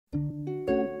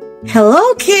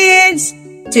Hello, kids!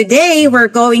 Today we're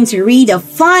going to read a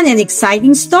fun and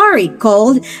exciting story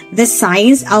called The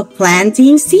Science of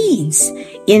Planting Seeds.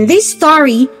 In this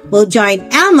story, we'll join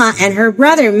Emma and her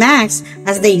brother Max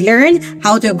as they learn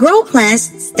how to grow plants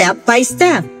step by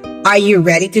step. Are you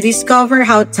ready to discover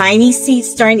how tiny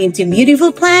seeds turn into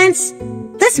beautiful plants?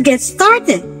 Let's get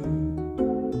started!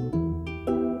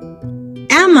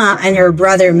 Emma and her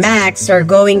brother Max are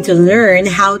going to learn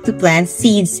how to plant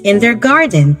seeds in their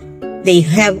garden. They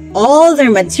have all their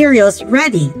materials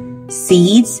ready: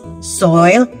 seeds,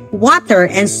 soil, water,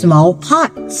 and small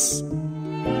pots.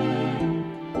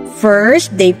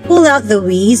 First, they pull out the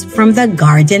weeds from the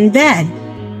garden bed.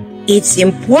 It's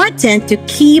important to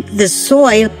keep the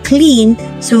soil clean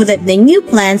so that the new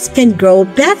plants can grow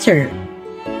better.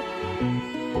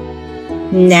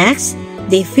 Next,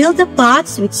 they fill the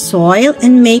pots with soil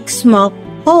and make small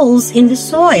holes in the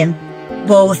soil.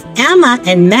 Both Emma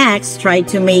and Max try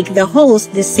to make the holes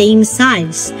the same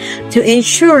size to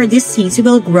ensure the seeds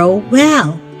will grow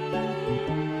well.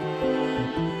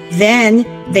 Then,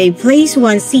 they place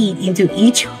one seed into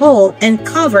each hole and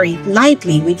cover it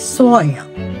lightly with soil.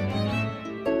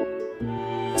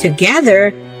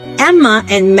 Together, Emma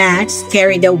and Max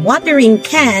carry the watering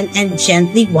can and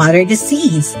gently water the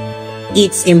seeds.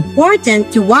 It's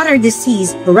important to water the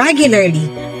seeds regularly,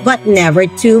 but never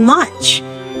too much,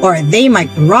 or they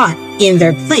might rot in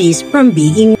their place from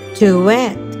being too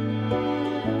wet.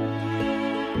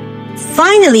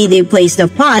 Finally, they place the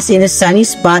pots in a sunny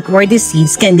spot where the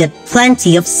seeds can get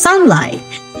plenty of sunlight.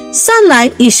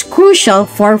 Sunlight is crucial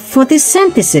for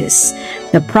photosynthesis,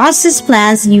 the process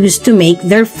plants use to make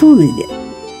their food.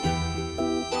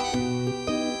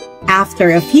 After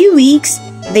a few weeks,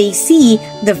 they see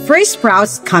the first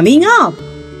sprouts coming up.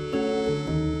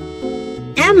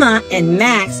 Emma and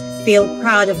Max feel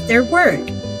proud of their work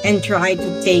and try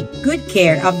to take good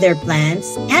care of their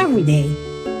plants every day.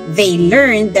 They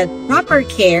learn that proper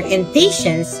care and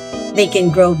patience, they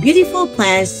can grow beautiful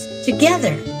plants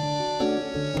together.